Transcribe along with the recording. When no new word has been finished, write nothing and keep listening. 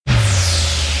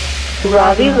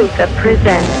Ravi Luca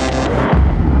presents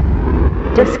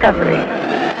Discovery.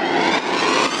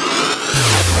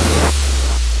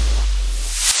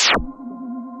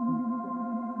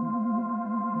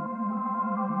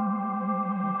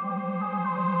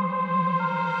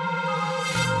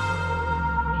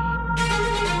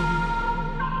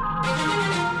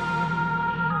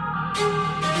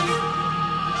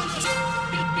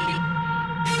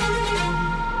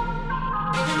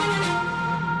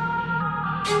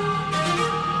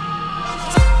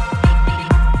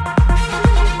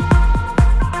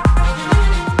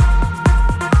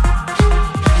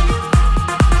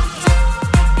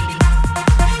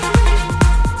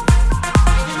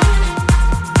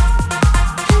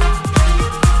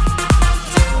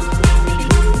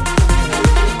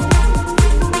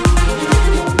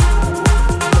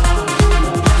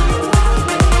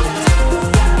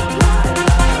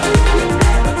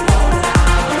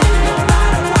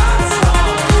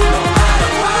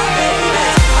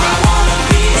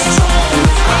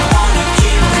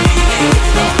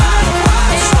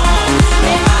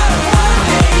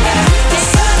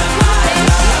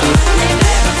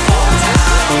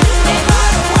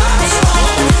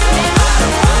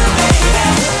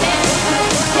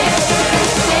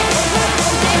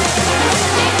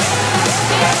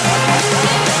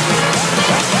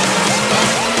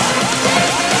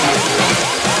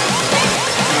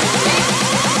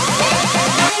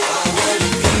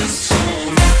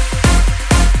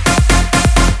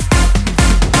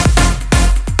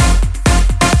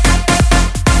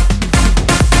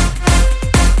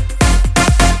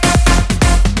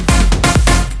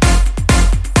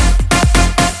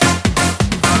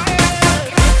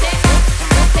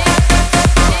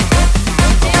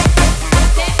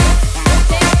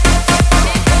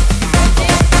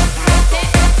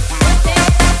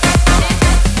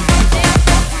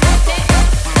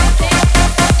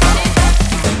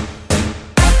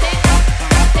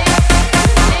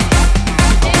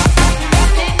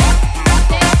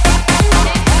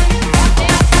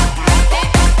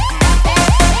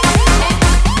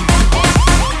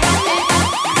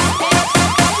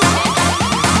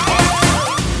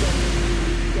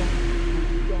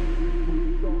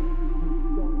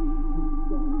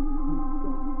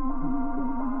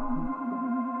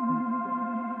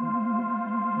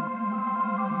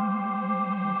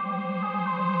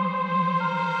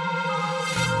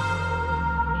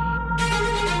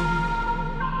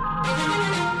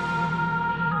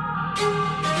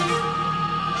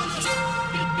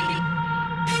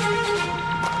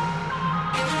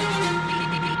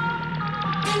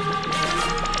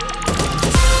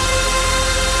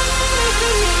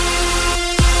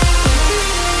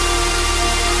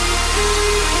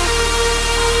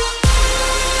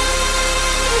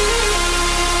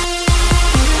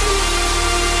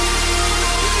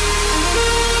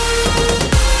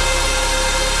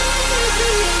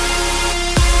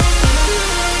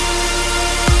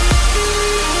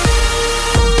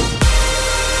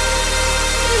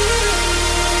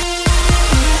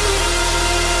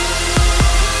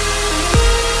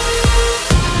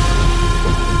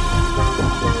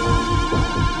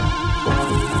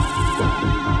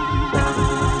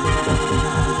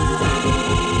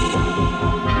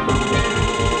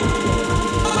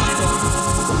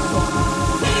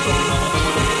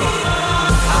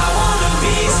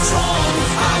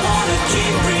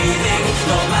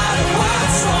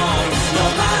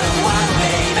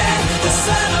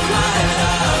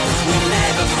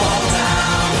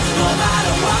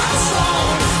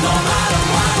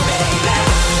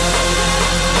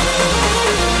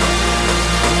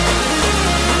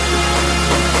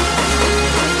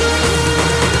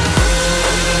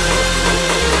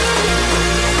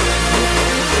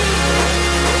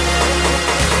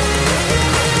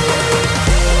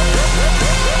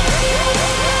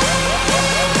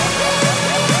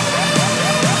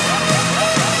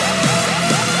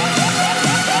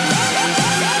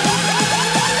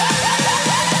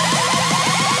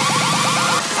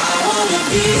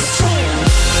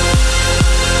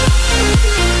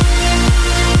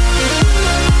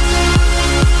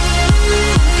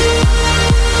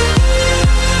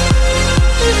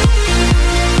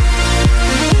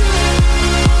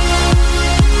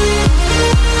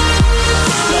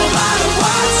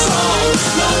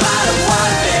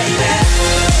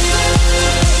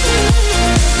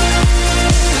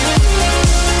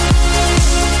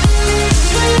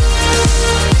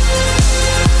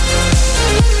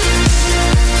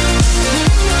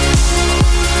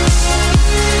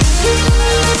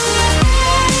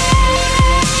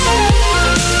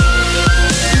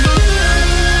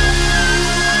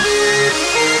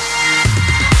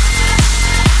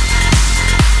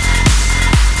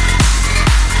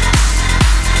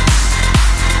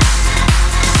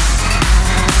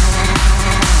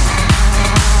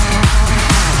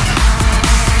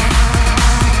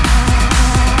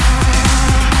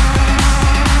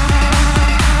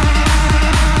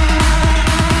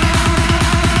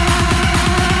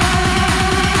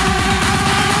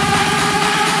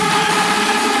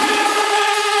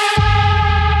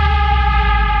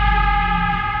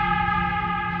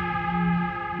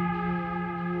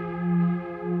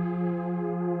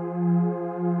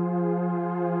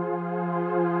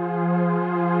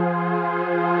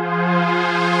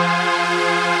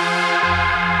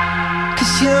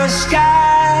 'Cause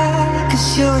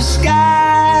you're a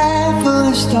sky full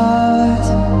of stars.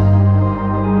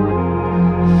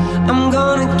 I'm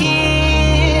gonna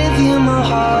give you my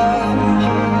heart.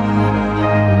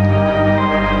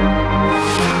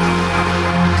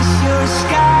 'Cause you're a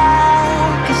sky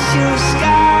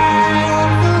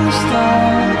full of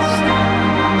stars.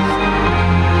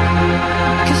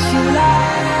 'Cause you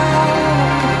light up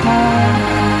the path.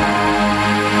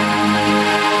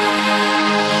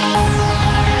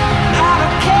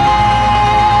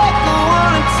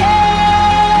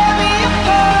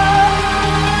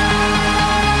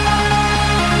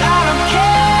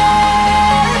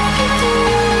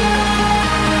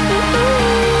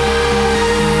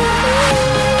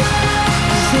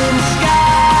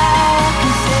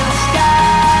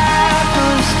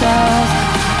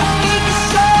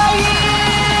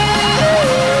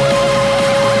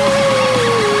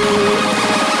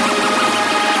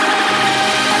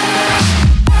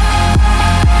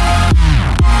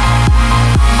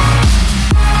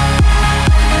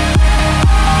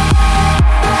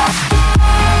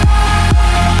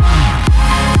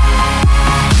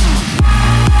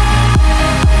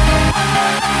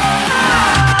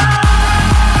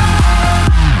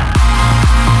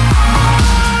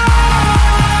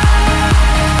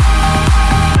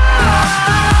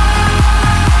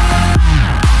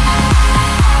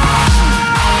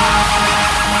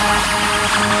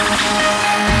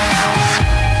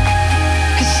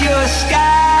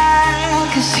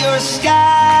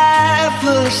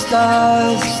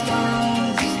 Stars.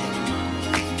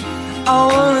 I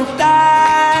wanna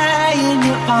die in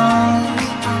your arms.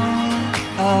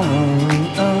 Oh,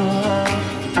 oh.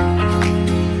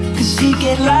 'Cause you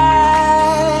get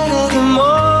lighter the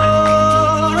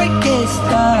more it gets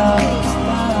dark.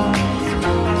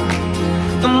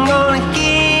 I'm gonna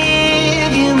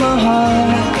give you my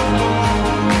heart.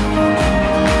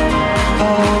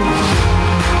 Oh,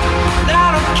 I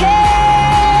don't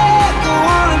care, go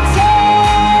on and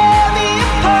tear me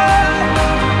apart.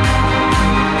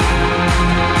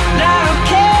 I don't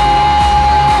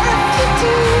care if you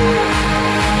do.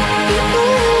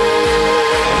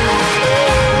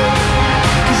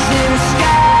 'Cause in the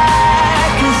sky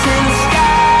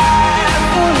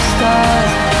full of stars.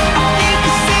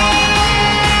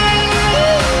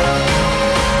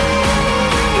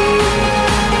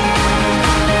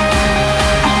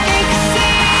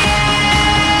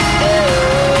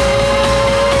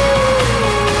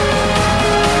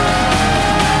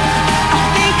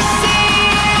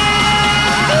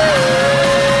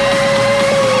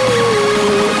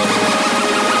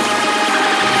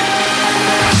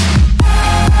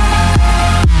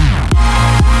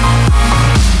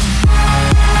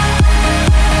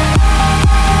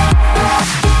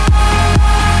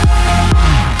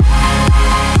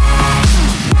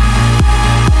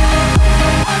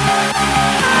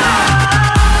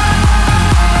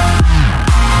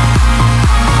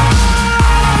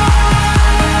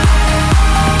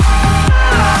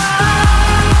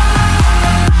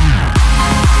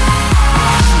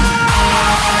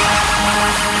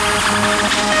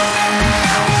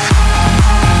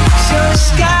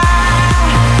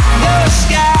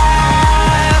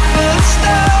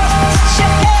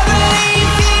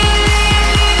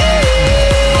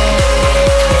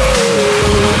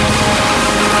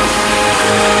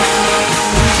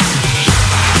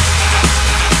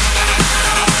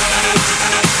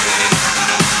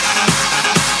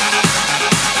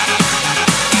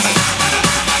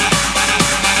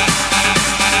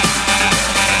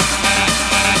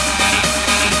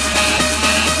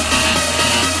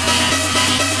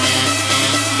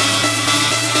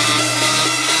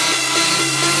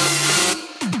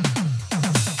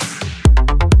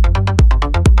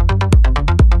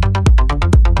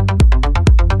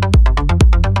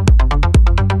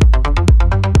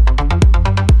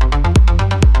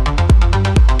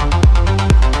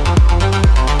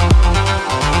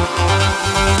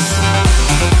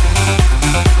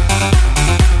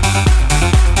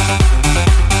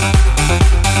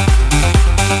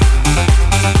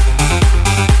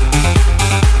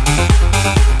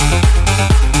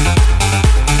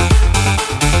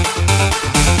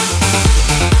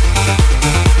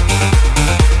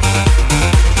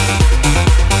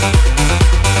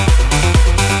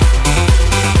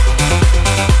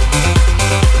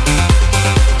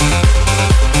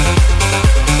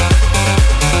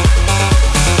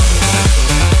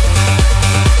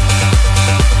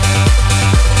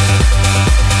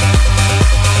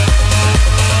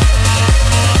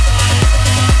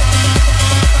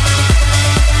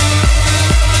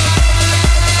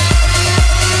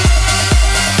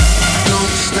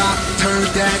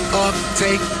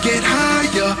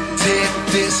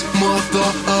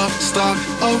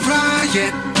 a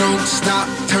riot. Don't stop,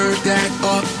 turn that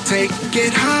up, take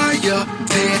it higher.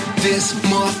 Tear this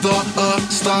mother up,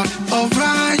 start a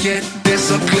riot. There's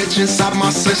a glitch inside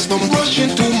my system, rushing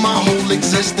through my whole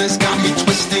existence. Got me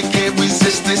twisted, can't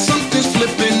resist it. Something's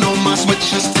flipping on my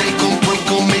switches. Take 'em, break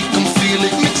 'em, make 'em feel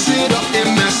it. Mix it up and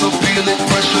mass appeal it.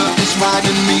 Pressure is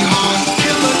riding me hard.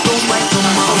 Killer goes right to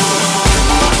my heart.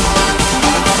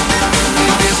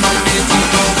 There's no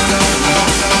antidote.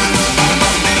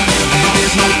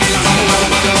 There's no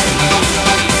antidote.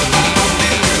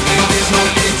 There's no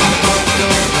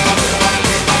antidote.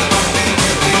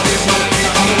 There's no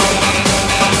antidote.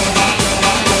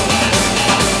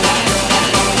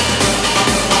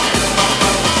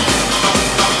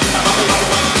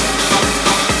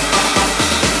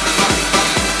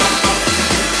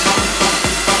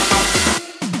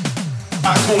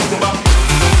 I spoke about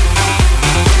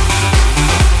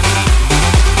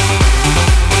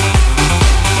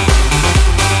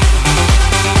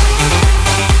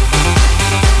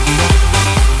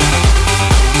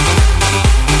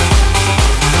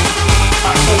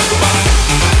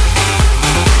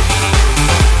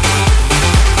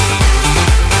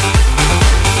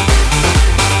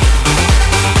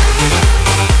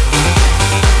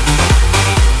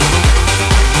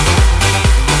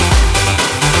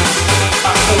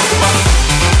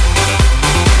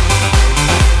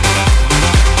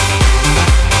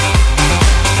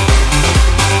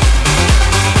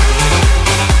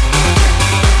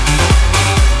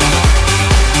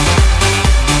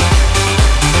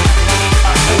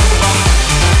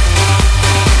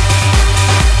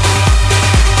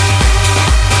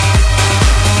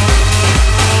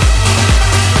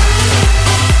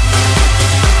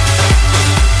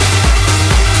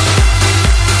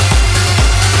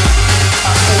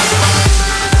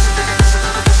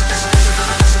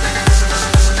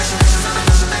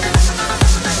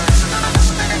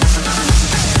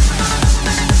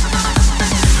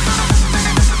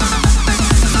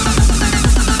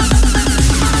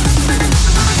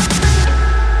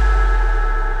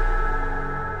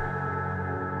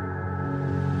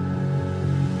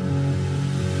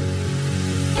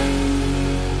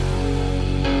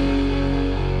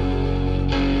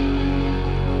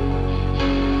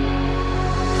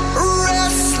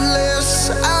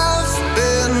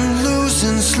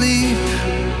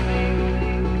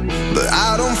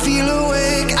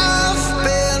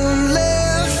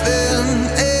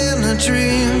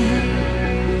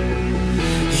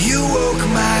You woke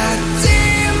my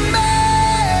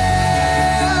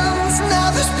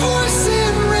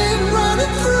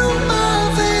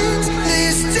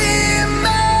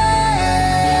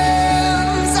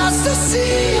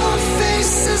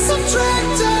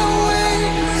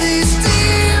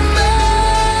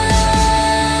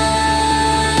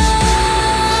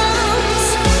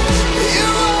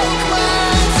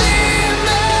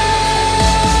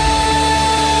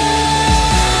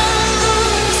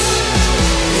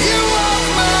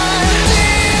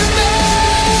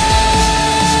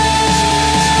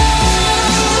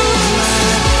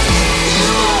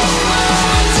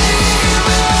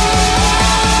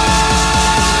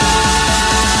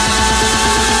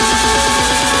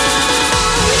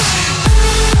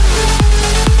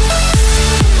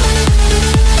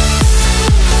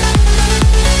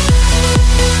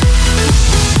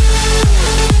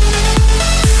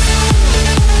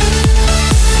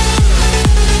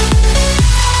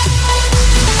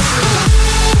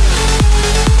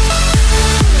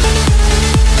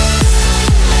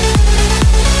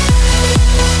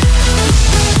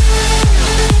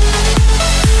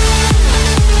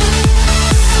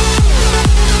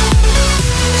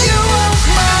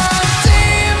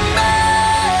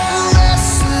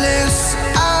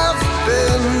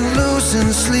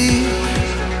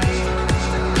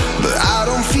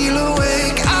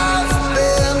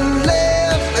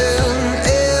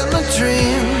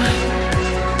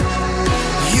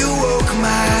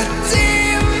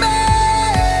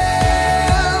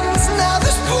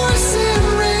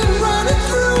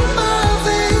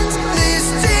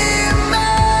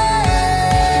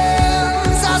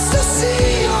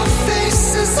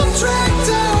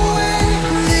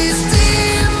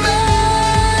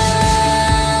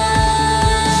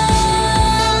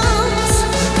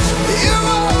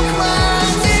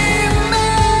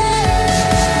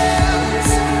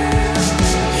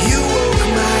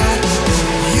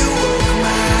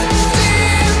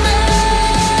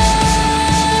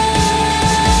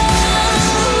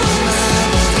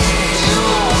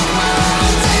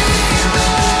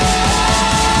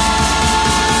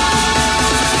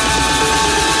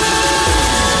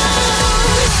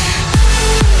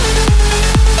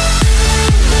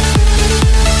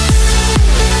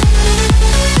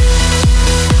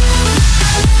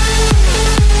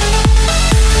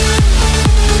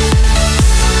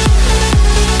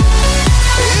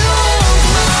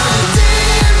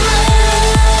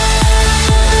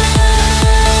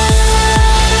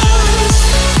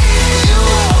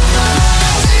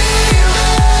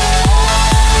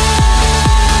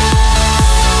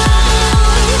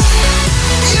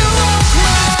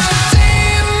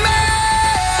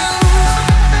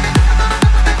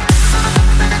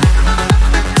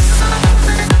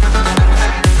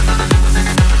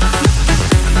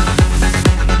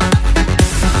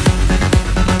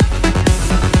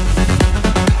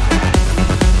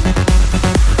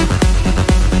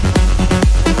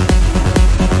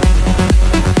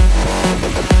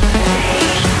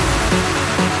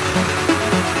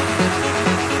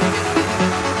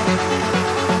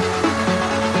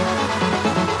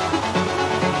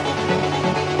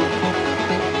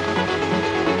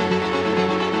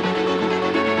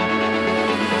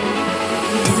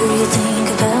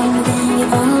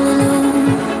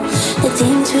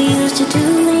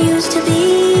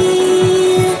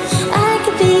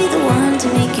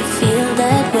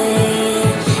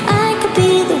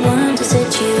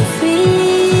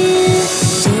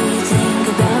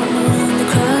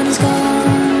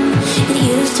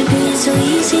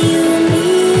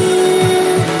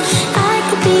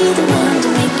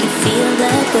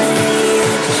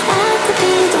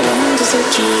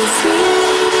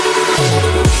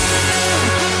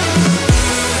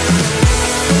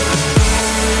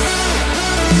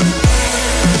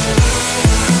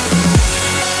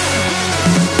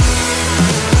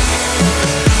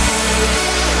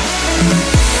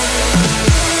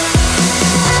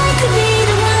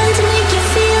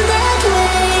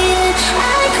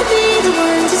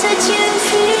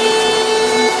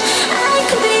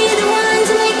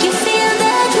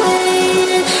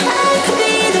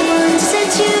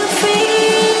Set you free.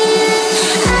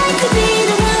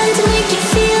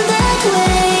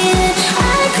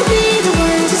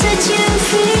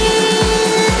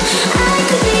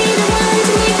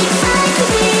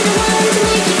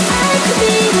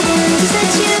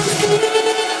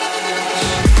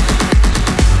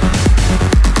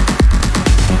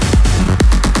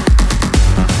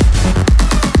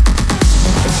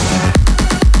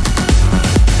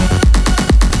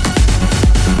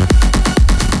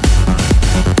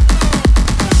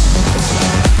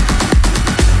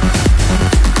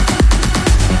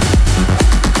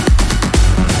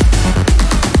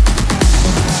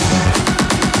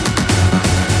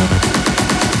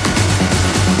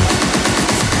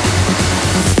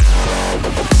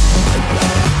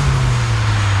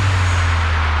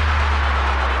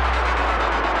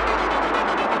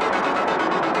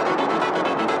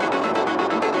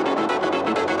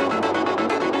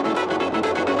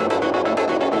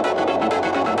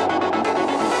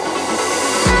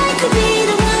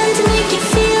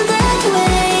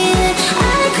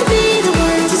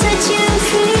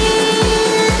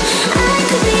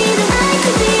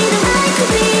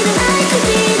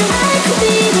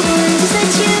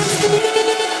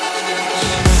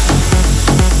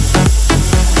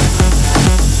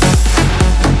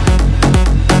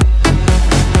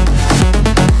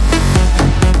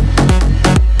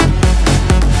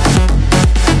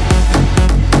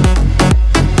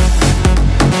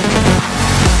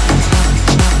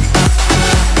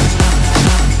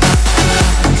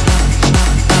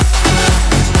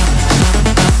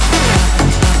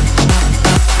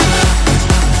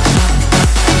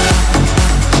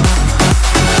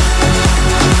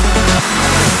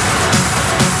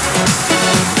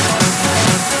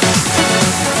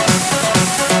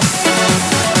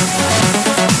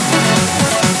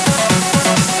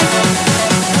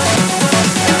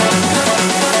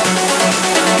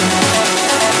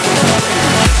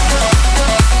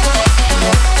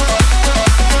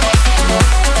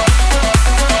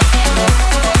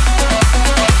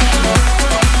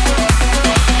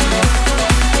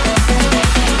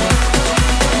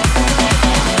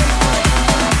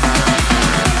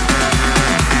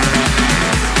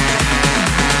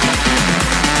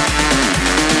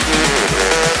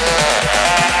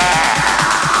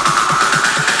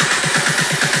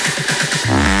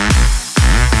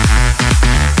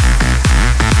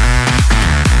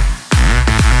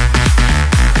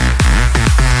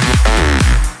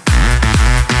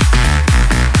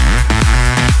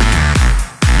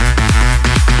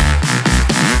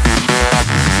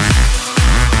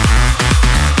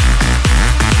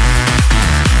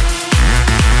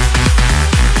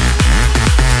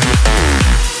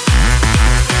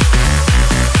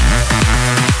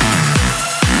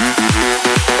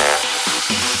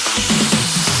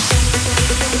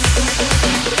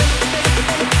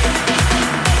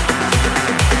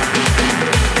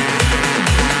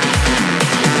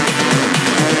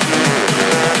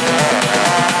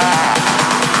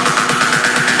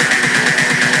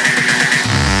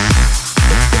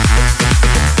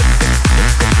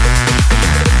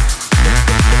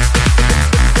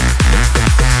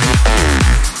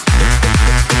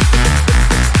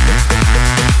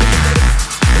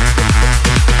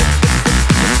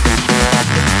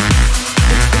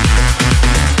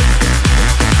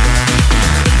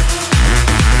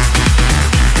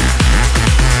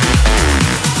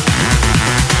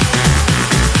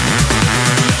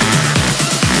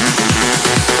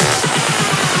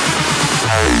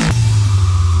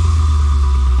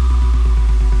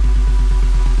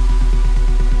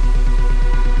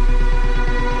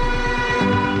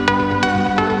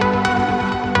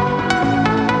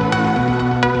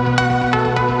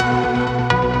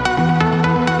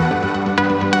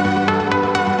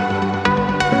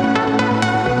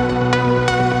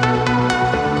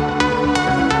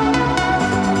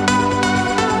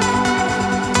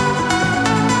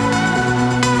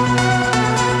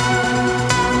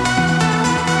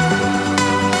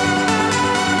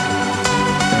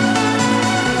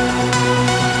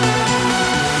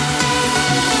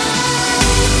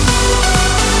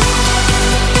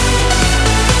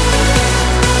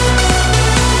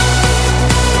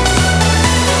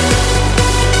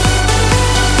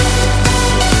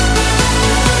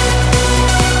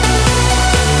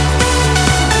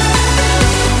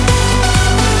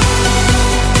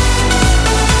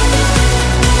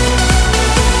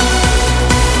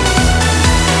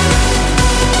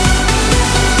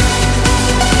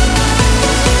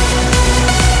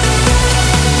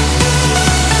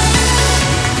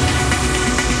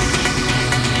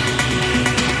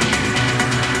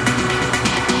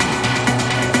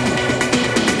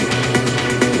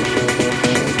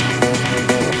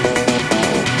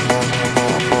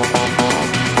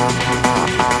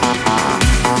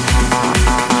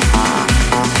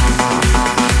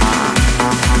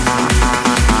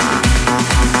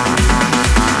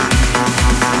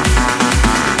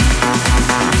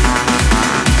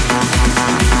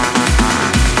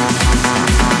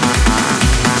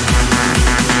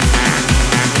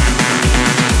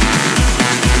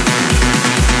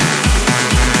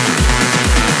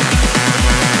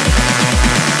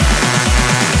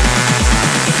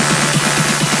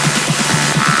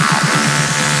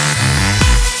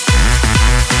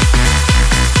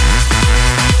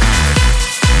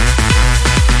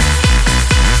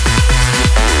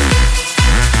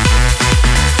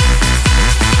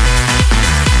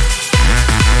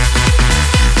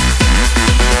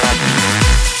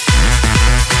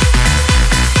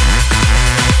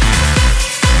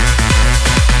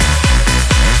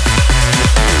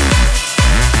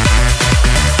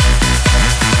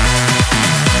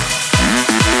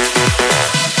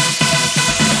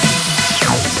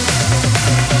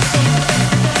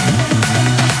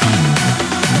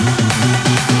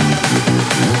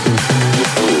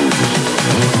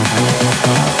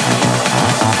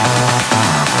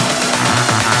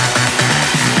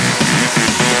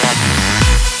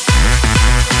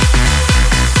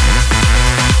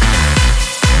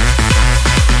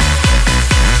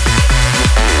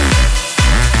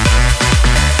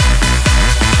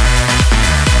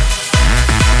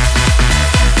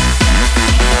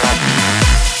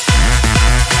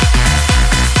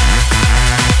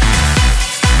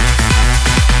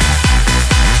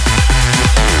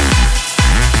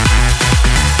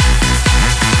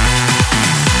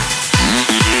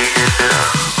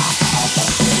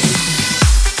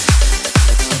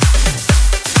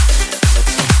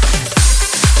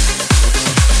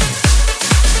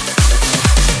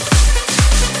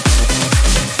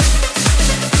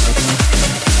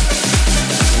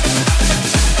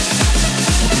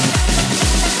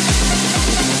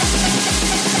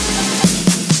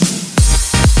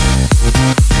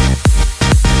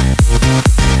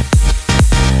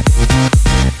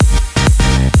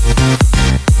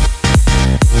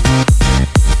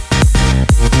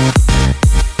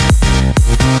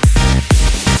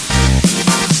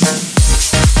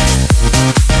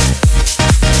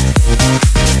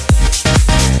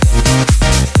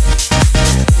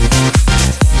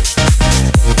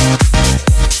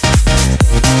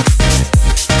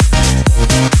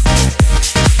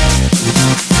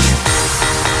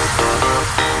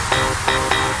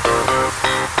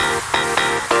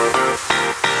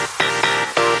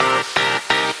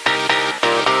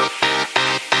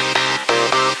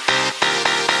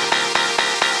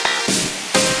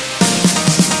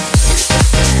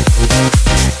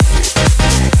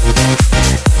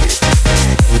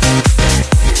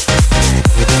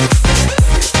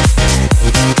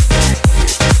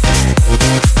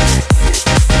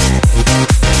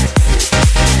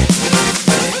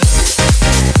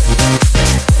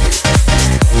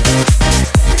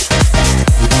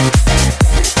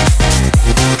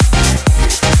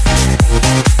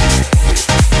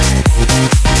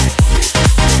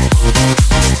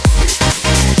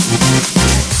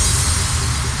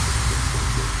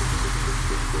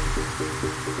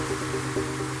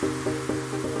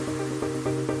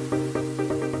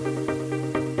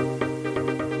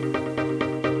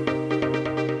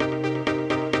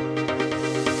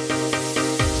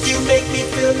 make me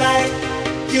feel like,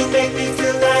 you make me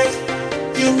feel like,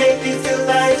 you make me feel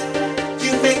like,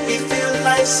 you make me feel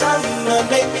like summer,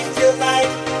 make me feel like,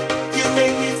 you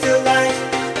make me feel like,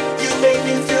 you make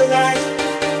me feel like,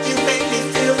 you make me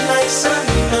feel like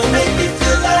summer, make me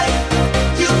feel like,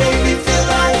 you make me feel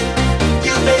like,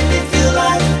 you make me feel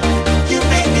like, you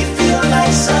make me feel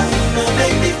like summer,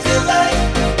 make me feel like,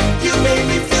 you make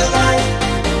me feel like,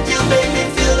 you make me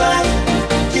feel like,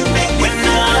 you make me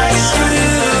feel like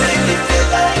summer, make me feel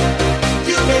like,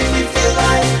 you make me feel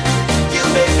like, you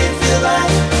make me feel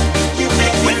like, you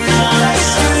make me feel like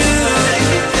summer, make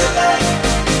me feel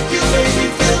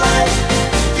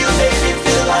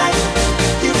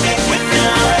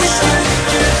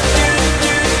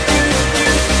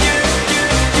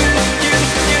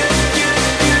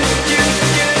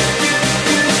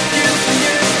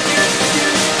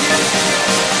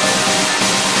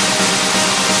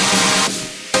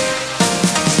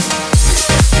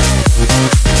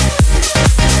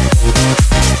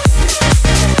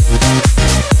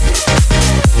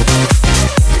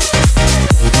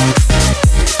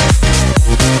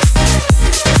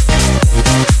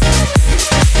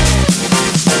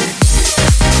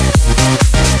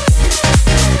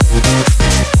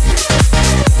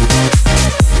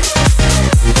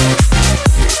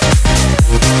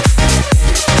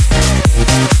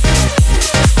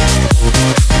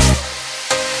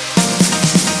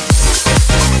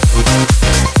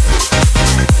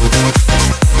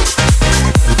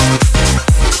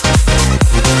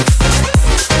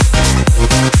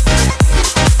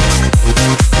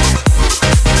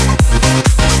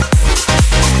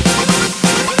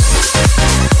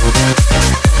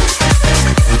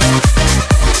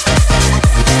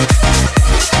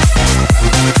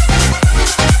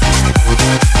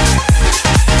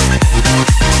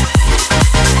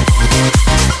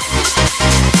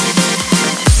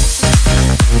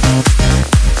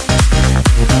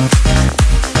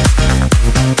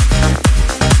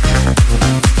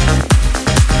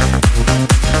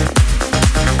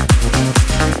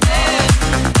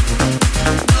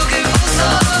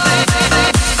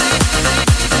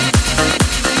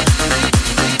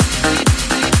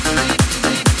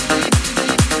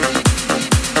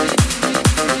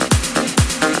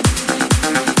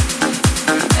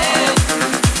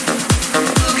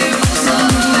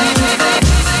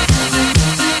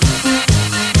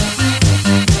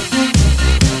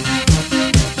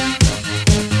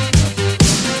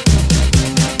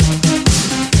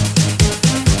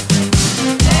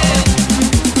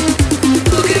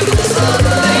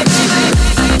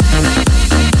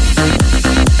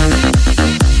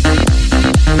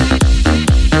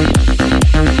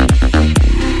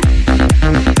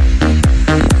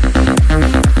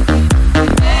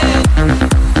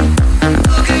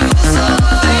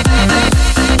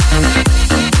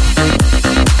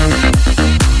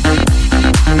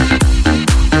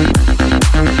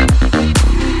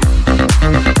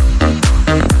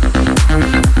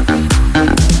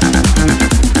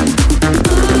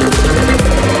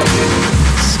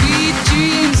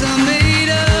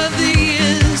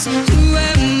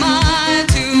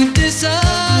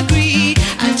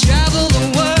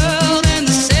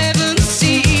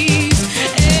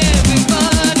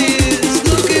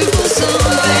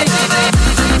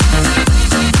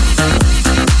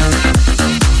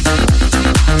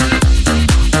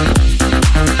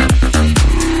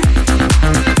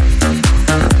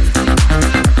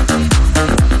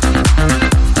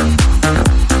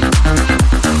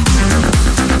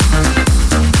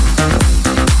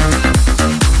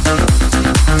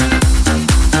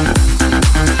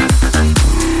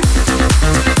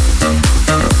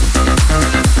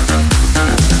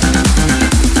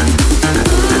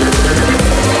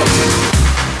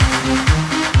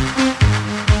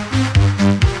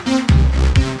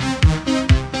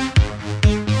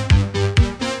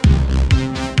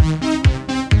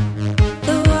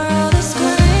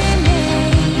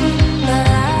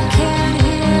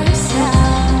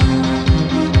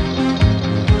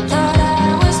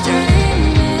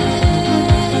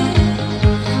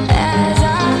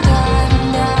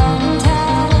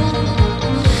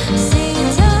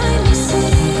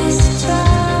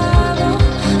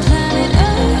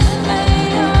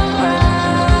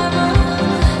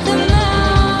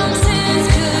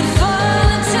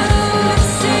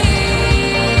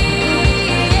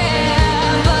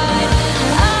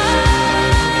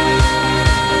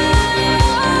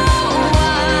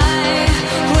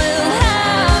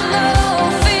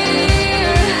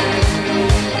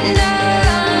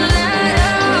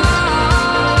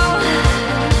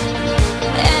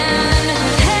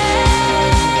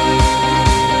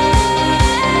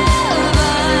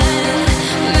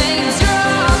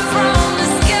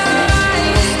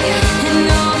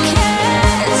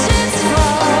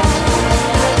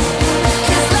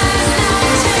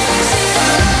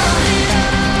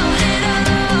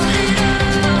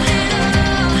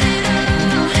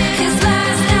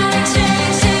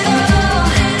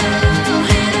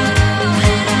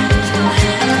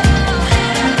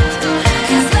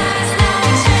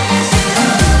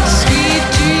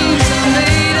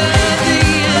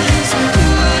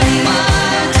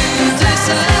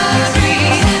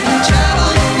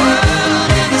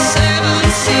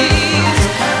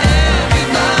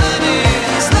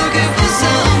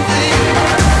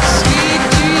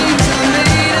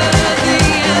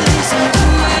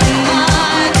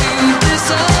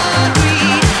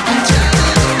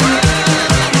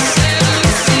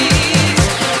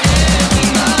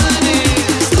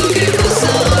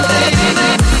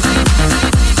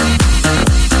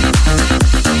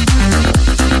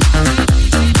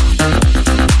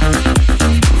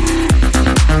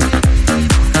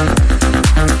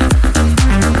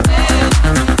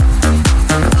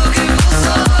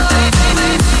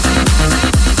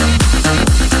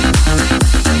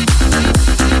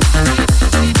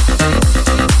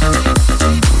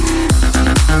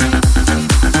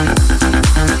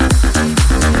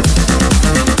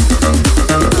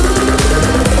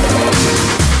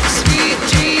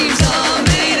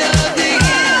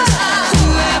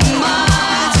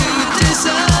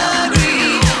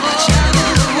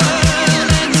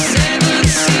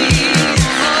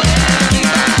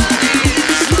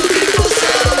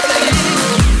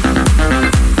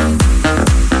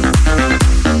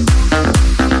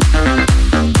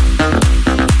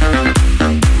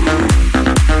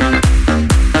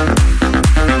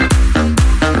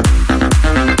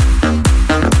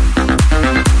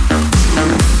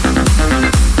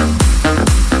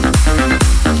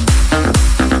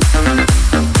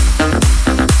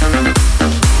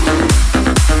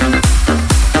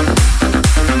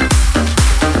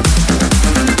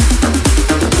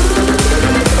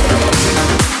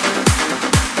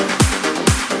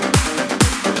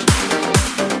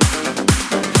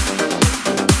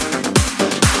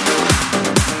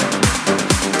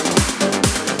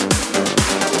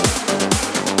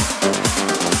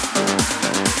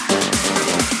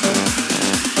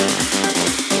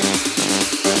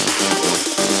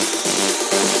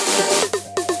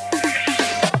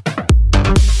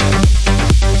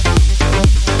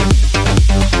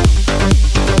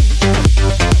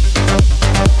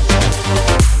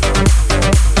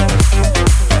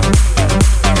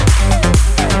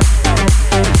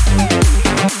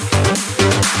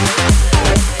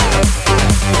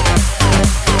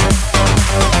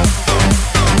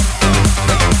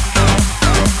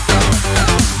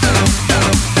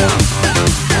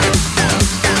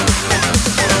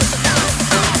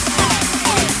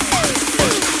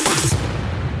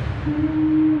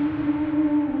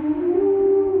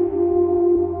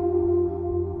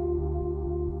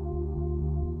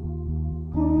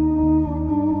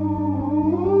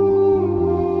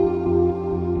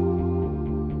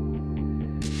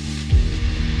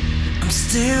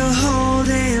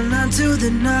into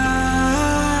the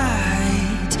night.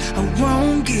 I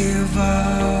won't give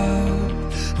up,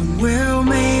 and we'll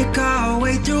make our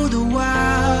way through the wild.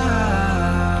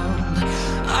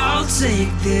 I'll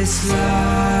take this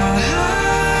life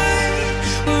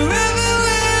wherever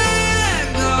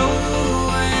we're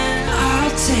going.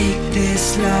 I'll take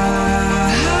this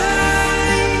life.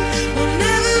 We'll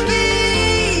never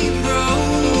be broken.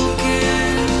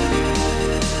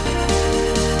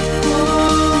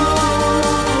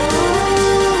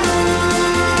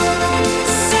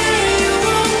 Say you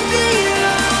won't be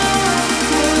lost.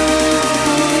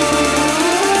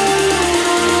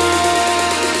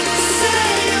 Say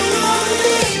you won't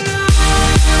be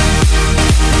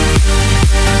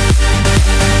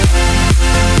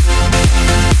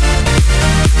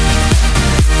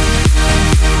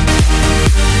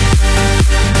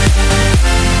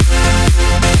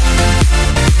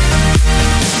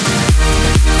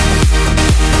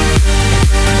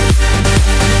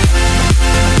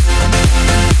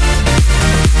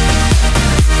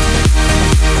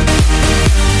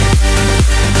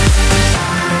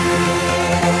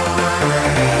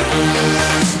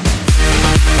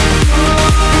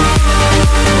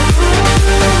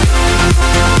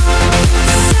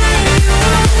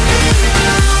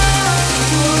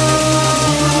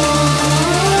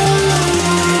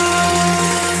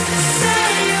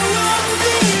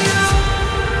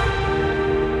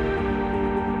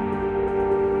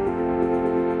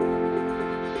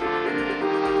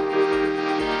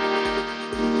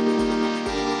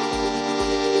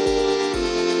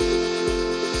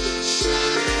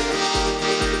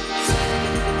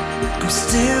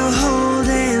still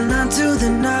holding on to the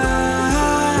night.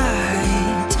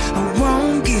 I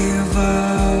won't give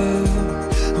up,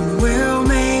 and we'll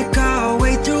make our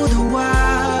way through the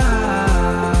wild.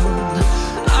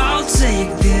 I'll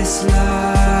take this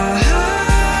life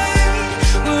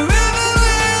wherever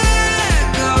we're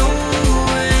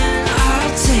going.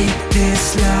 I'll take this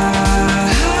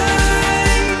life.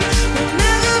 We'll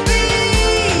never be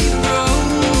broken.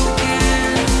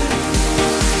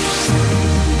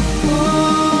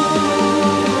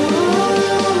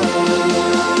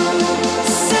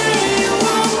 Say you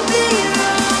won't be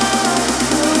lost. Say you won't be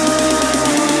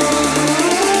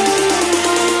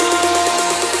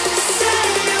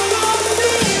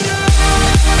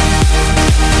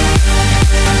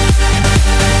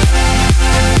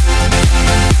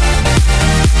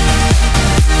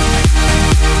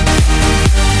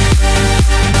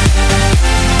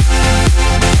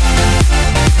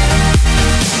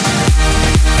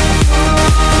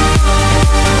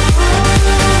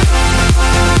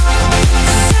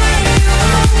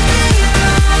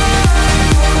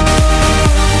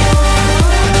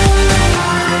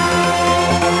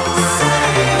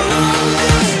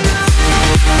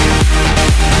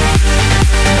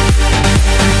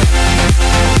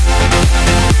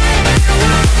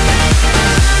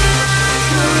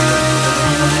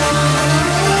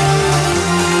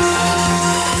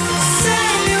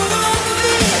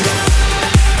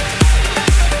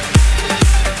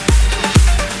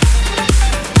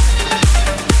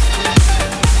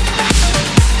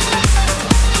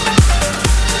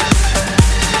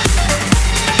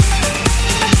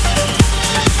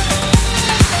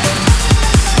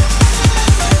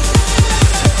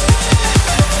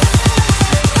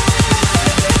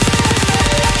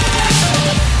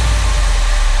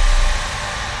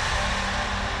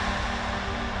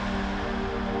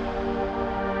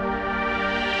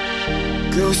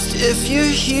Ghost, if you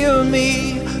hear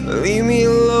me, leave me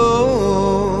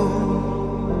alone.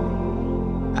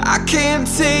 I can't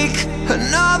take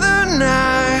another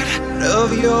night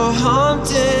of your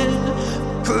haunting.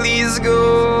 Please go.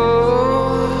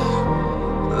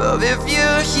 Love, if you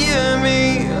hear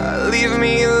me, leave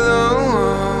me alone.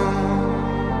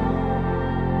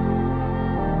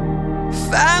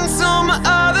 Find some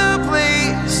other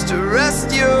place to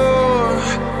rest your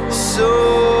soul.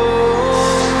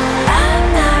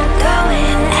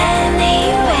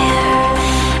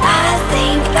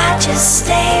 Just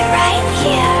stay right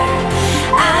here.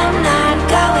 I'm not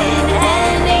going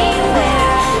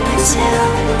anywhere until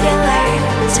you learn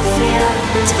to feel,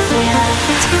 to feel,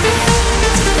 to feel,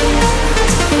 to feel,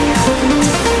 to feel, to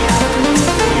feel,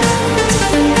 to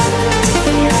feel, to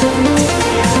feel,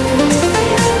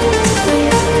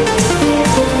 to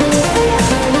feel,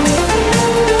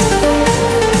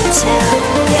 till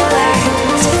you learn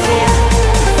to feel.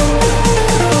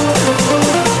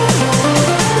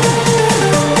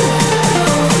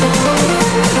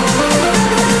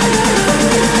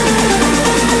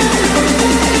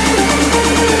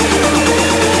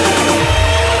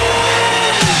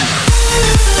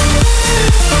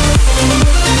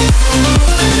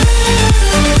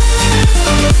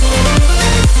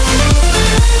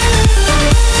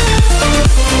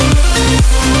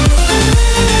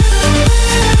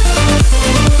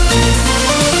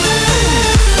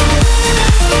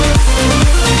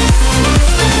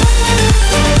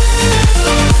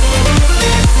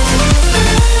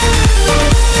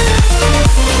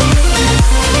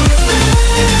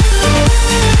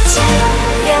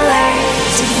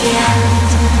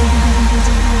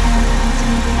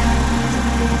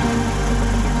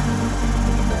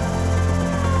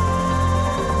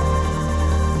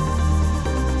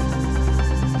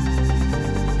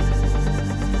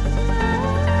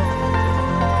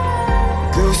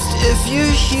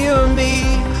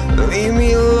 leave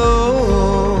me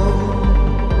alone.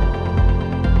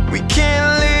 We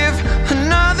can't live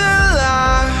another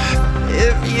life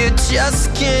if you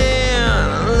just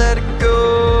can't let it go.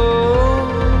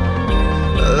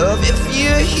 Love, if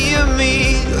you hear me,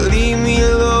 leave me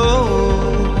alone.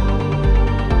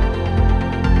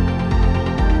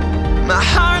 My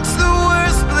heart's the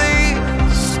worst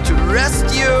place to rest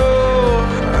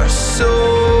your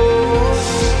soul.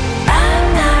 I'm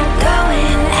not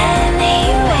going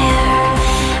anywhere.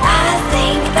 I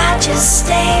think I'll just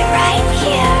stay right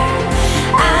here.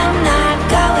 I'm not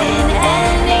going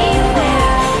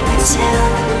anywhere until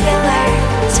you learn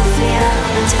to feel,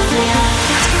 to feel,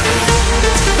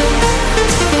 to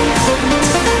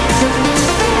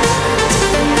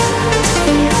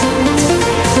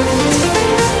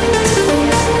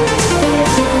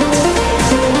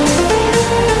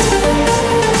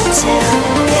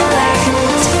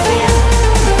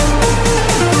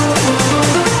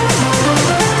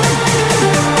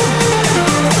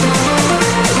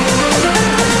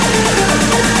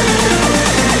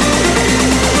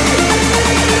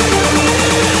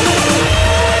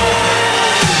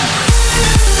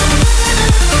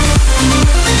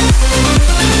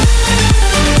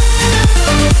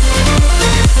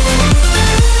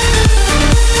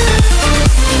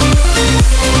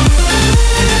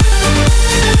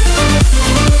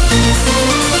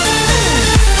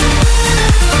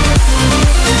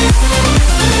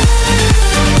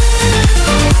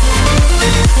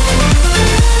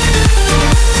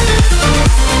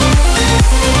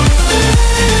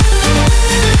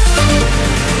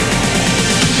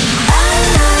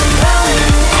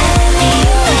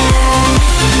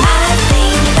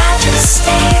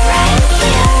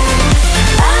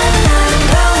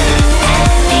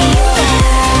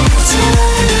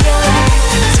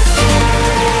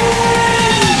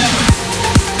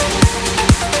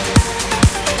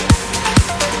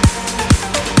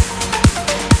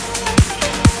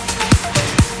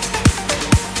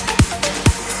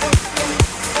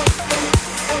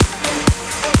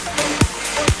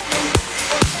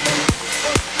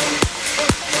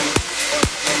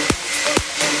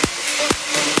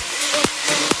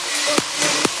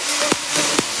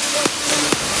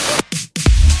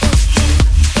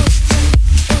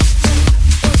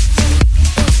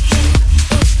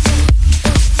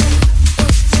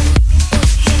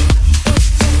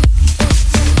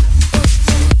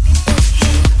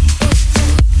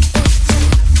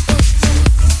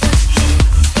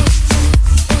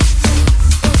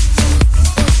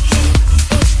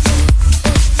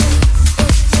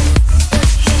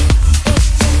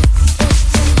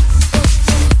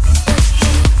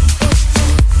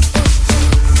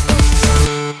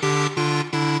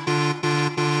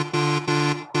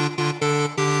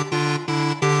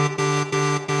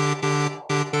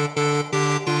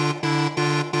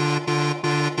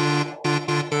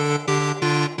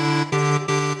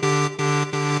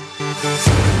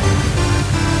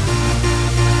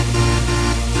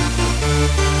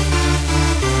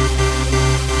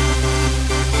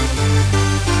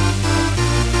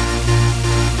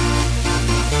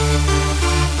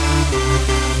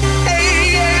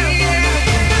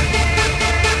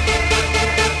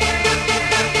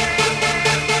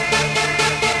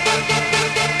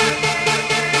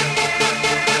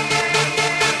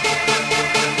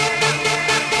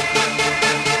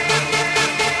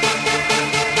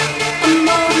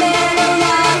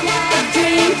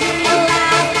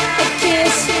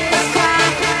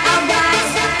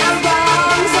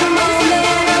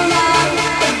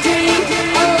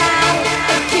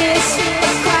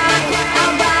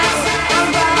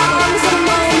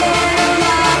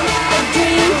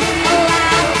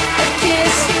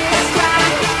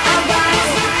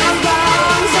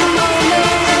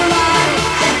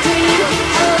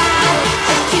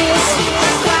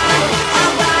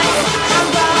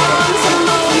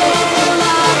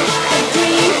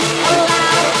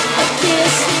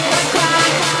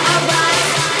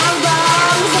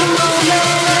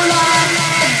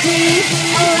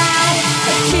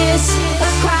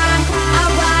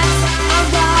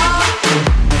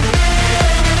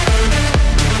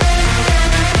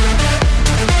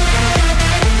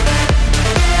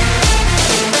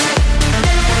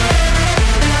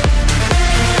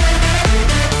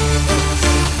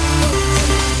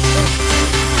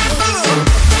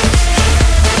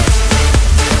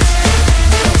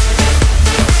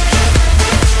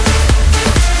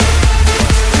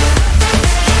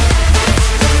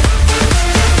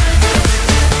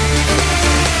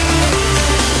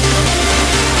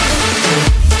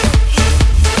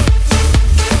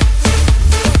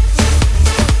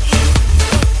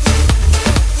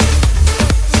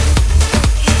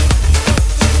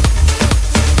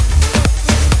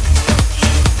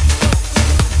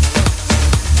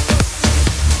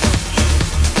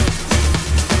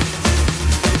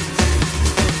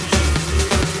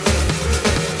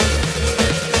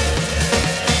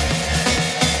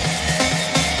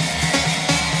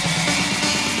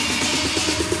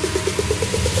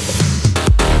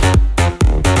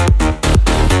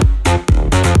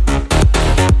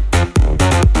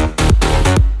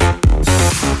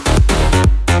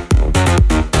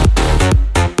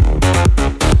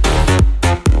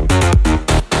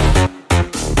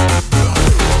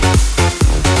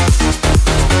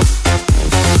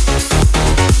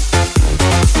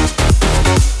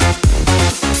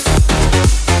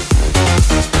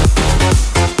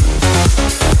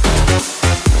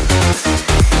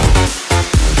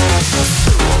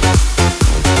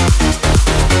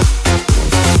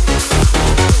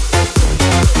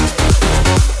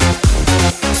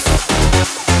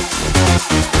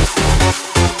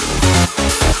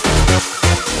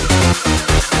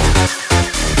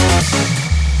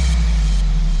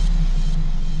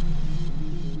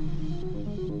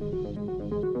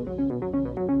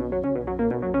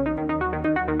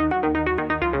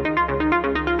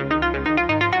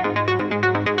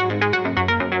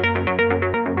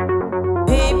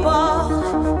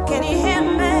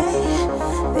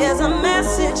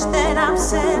I'm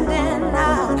sending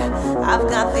out. I've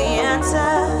got the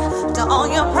answer to all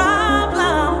your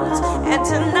problems, and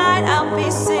tonight I'll be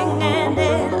singing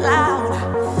it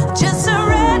loud. Just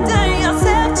surrender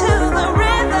yourself to the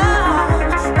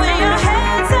rhythm. When your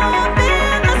hands are up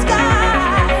in the sky,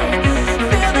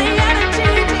 feel the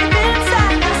energy deep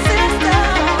inside your system,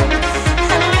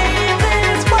 and leave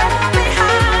this world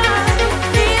behind.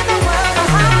 Leave the world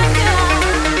behind you.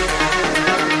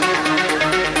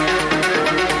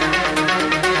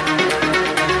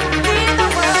 Leave the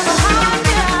world behind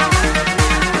you.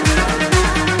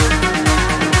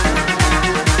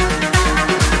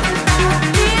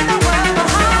 Leave the world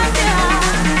behind you.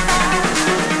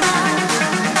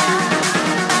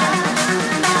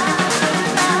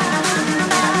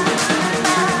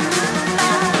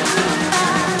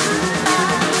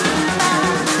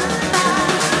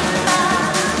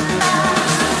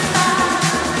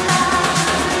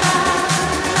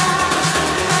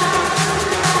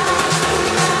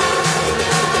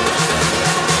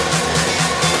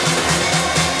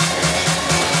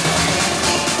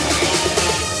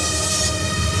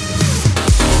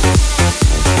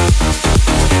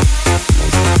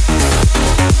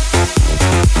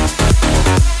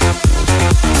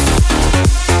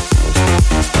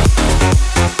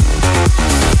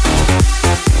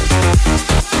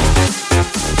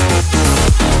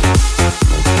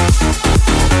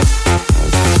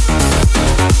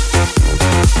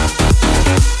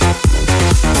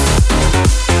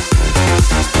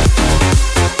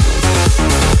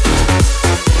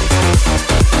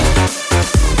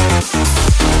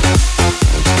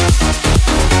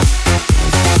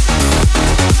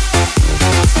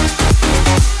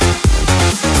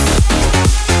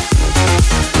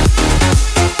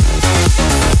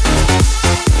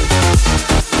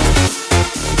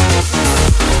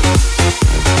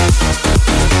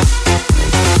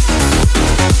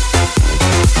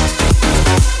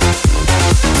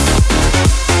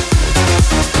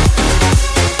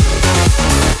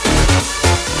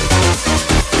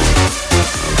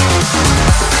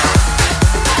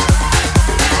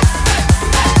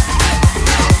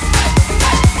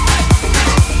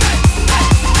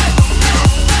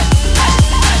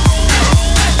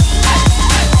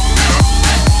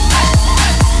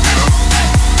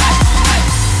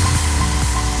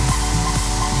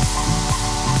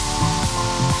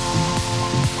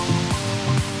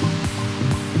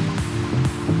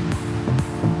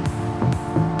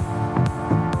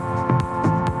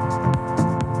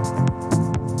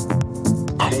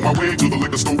 I'm on my way to the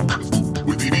liquor store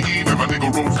with DBE and my nigga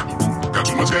Rose. Got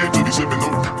too much head to be sipping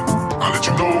though. I'll let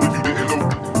you know if you didn't know.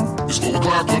 It's 4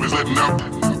 o'clock, club is letting out.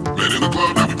 Met in the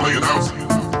club, now we playing house.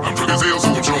 I'm drunk as hell, so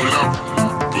I'm showing out.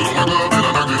 Put on my glove, then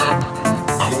I knock it out.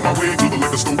 I'm on my way to the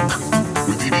liquor store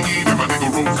with DBE and my nigga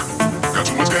Rose. Got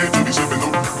too much head to be sipping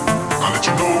though. I'll let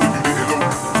you know if you didn't know.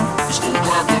 It's 4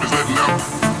 o'clock, club is letting out.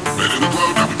 Met in the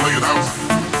club, now we playing house.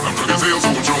 I'm drunk as hell, so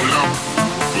I'm showing out.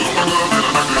 Put on my glove, then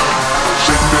I knock it out.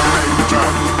 Shake that baby,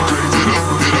 drive me crazy, it up,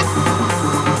 it up.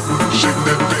 Shake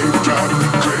that baby, drive me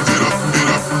crazy, it up, it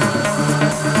up.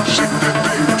 Shake that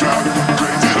baby, drive me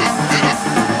crazy, it up, it up.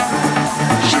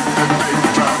 Shake that baby,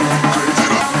 drive me crazy,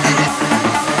 it up, it up.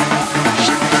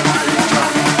 Shake that baby,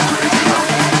 drive me crazy, it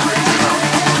up, crazy it up, crazy it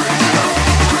up,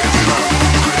 crazy it up, crazy it up,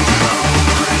 crazy it up,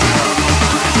 crazy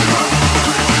it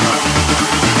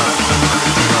up,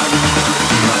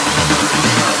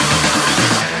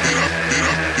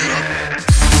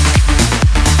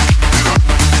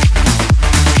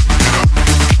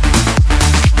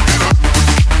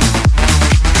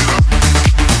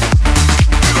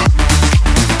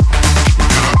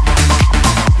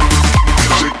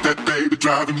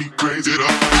 driving me crazy. It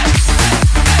up.